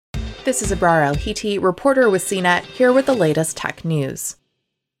this is Abrar El-Hiti, reporter with CNET, here with the latest tech news.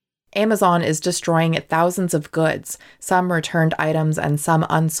 Amazon is destroying thousands of goods, some returned items and some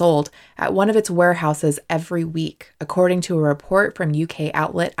unsold, at one of its warehouses every week, according to a report from UK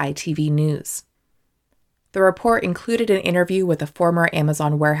outlet ITV News. The report included an interview with a former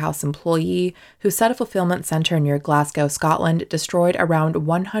Amazon warehouse employee who said a fulfillment center near Glasgow, Scotland, destroyed around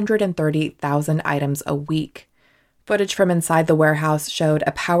 130,000 items a week. Footage from inside the warehouse showed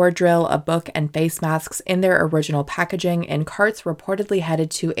a power drill, a book, and face masks in their original packaging and carts reportedly headed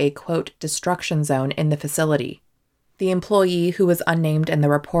to a, quote, destruction zone in the facility. The employee, who was unnamed in the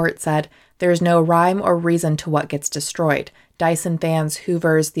report, said, "There's no rhyme or reason to what gets destroyed. Dyson fans,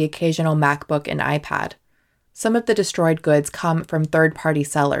 Hoovers, the occasional MacBook and iPad." Some of the destroyed goods come from third-party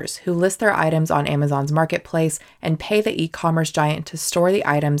sellers who list their items on Amazon's marketplace and pay the e-commerce giant to store the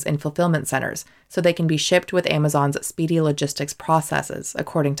items in fulfillment centers so they can be shipped with Amazon's speedy logistics processes,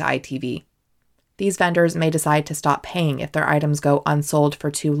 according to ITV. These vendors may decide to stop paying if their items go unsold for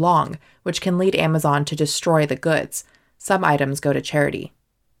too long, which can lead Amazon to destroy the goods. Some items go to charity.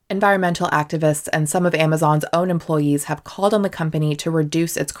 Environmental activists and some of Amazon's own employees have called on the company to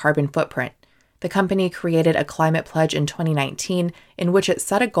reduce its carbon footprint. The company created a climate pledge in 2019 in which it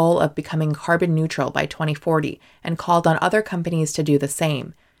set a goal of becoming carbon neutral by 2040 and called on other companies to do the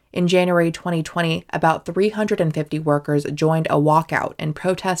same. In January 2020, about 350 workers joined a walkout in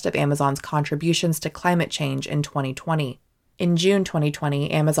protest of Amazon's contributions to climate change in 2020. In June 2020,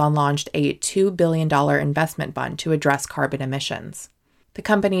 Amazon launched a $2 billion investment fund to address carbon emissions. The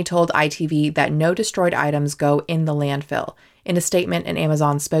company told ITV that no destroyed items go in the landfill. In a statement, an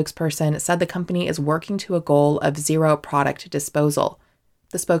Amazon spokesperson said the company is working to a goal of zero product disposal.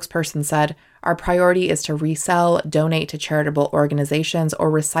 The spokesperson said, "Our priority is to resell, donate to charitable organizations,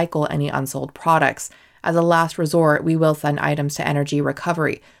 or recycle any unsold products. As a last resort, we will send items to energy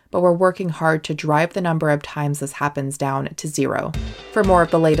recovery, but we're working hard to drive the number of times this happens down to zero." For more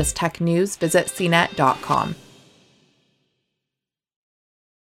of the latest tech news, visit cnet.com.